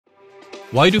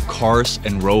Why do cars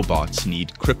and robots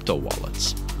need crypto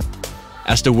wallets?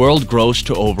 As the world grows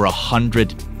to over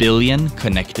 100 billion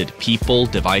connected people,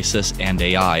 devices, and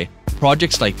AI,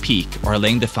 projects like Peak are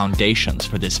laying the foundations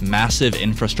for this massive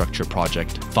infrastructure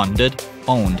project funded,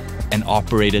 owned, and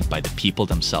operated by the people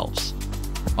themselves.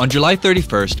 On July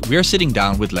 31st, we are sitting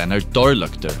down with Lennart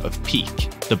Dorlöchter of Peak,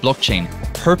 the blockchain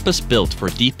purpose-built for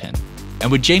DePIN, and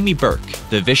with Jamie Burke,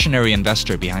 the visionary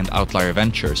investor behind Outlier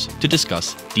Ventures, to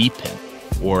discuss DePIN,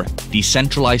 or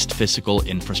Decentralized Physical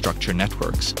Infrastructure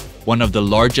Networks, one of the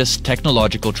largest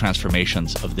technological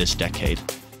transformations of this decade.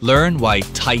 Learn why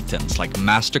titans like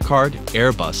MasterCard,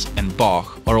 Airbus, and Bosch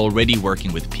are already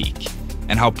working with Peak,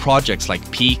 and how projects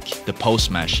like Peak, the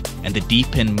Posemesh, and the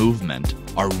DePIN movement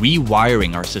are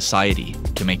rewiring our society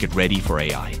to make it ready for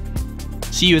AI.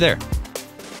 See you there.